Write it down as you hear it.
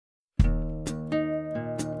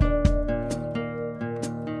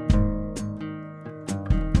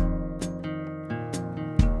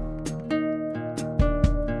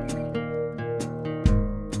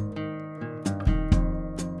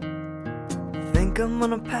think I'm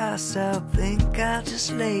gonna pass out, think I'll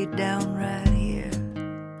just lay down right here.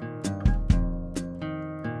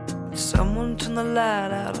 Someone turn the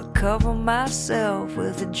light out, I'll cover myself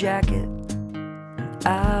with a jacket, and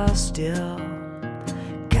I'll still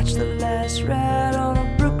catch the last ride on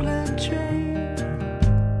a Brooklyn train.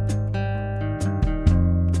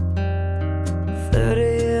 30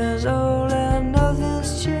 years old and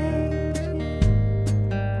nothing's changed.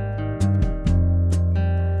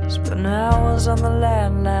 Spent hours on the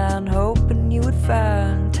landline hoping you would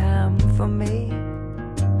find time for me.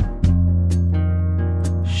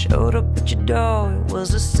 Showed up at your door, it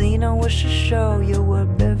was a scene I wish to show you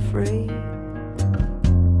would be free.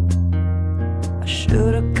 I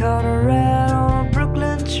should've caught a ride on a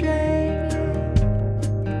Brooklyn train.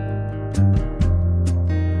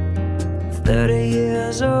 30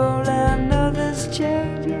 years old and nothing's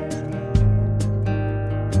changed.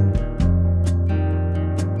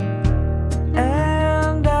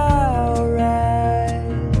 And I'll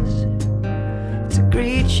rise to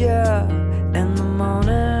greet you in the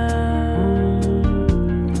morning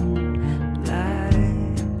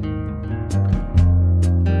light.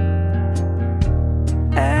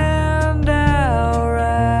 And I'll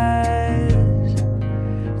rise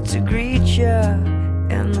to greet you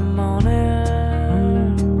in the morning.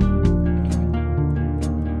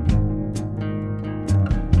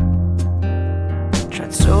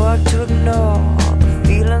 Tried so hard to ignore all the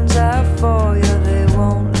feelings I have for you, they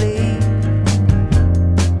won't leave.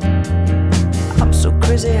 I'm so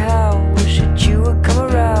crazy how I wish that you would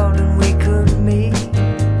come around and we could meet.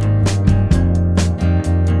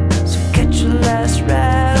 So catch your last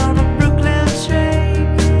ride on a Brooklyn train.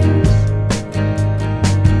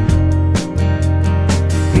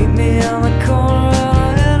 Meet me on the corner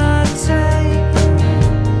of entertain.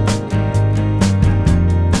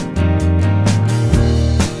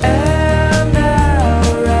 And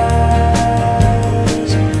I'll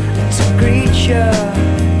rise to greet you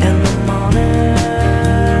in the morning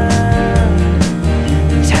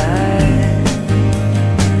time.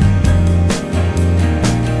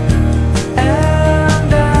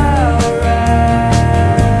 And I'll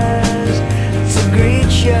rise to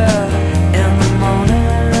greet you in the morning.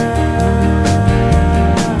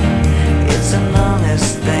 It's an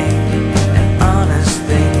honest thing, and honest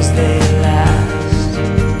things they last.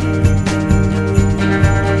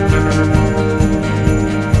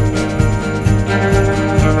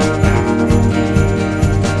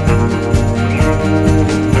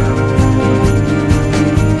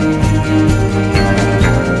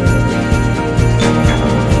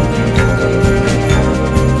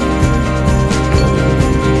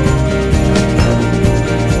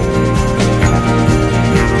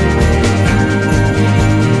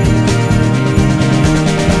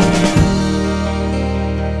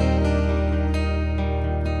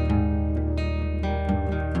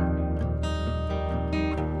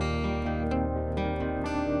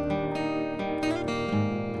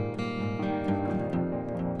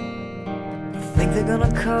 Think they're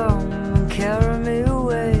gonna come and carry me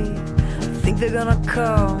away. Think they're gonna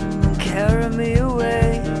come and carry me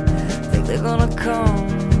away. Think they're gonna come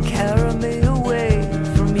and carry me away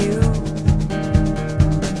from you.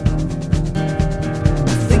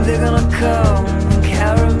 Think they're gonna come and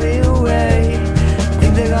carry me away.